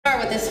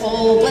this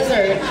whole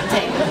Blizzard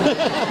thing.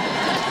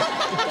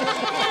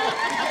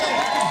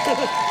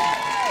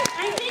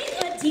 I think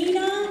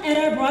Adina at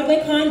our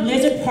BwayCon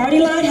Blizzard party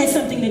line has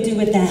something to do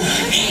with that.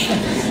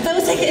 That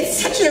was like, it's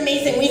such an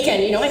amazing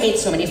weekend, you know, I made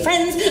so many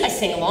friends, I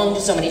sang along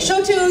to so many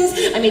show tunes,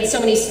 I made so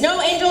many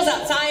snow angels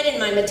outside in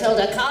my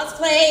Matilda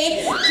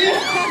cosplay. Do you know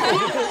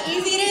how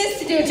easy it is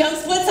to do jump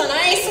splits on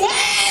ice?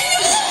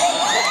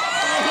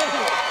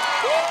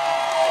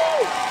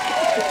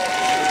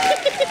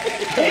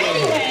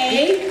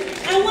 Anyway,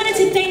 I wanted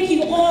to thank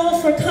you all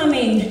for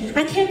coming.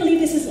 I can't believe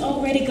this is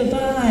already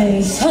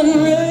goodbye.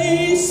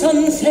 Sunrise,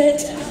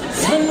 sunset,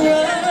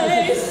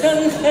 sunrise,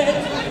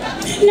 sunset.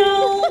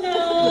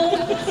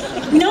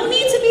 No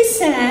need to be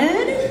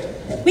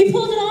sad. We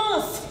pulled it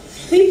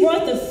off. We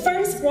brought the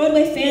first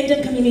Broadway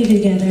fandom community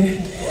together. And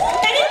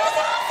it was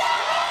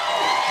awesome!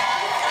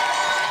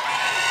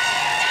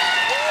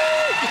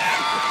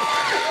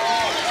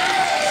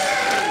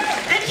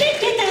 I can't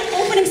get that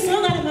opening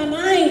song out of my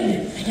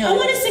mind. I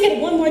want to sing it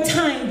one more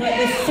time, but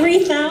with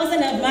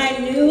 3,000 of my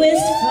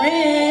newest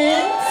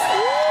friends.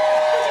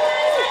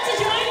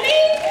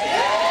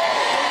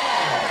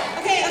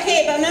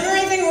 But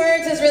memorizing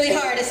words is really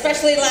hard,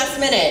 especially last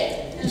minute.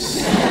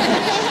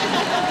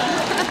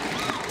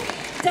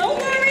 Don't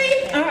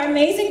worry, our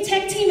amazing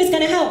tech team is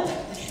going to help.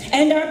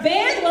 And our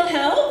band will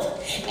help.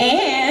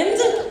 And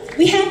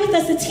we have with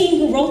us a team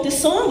who wrote the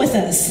song with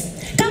us.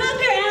 Come up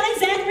here, Alex,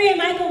 Zachary, and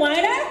Michael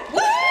Weiner.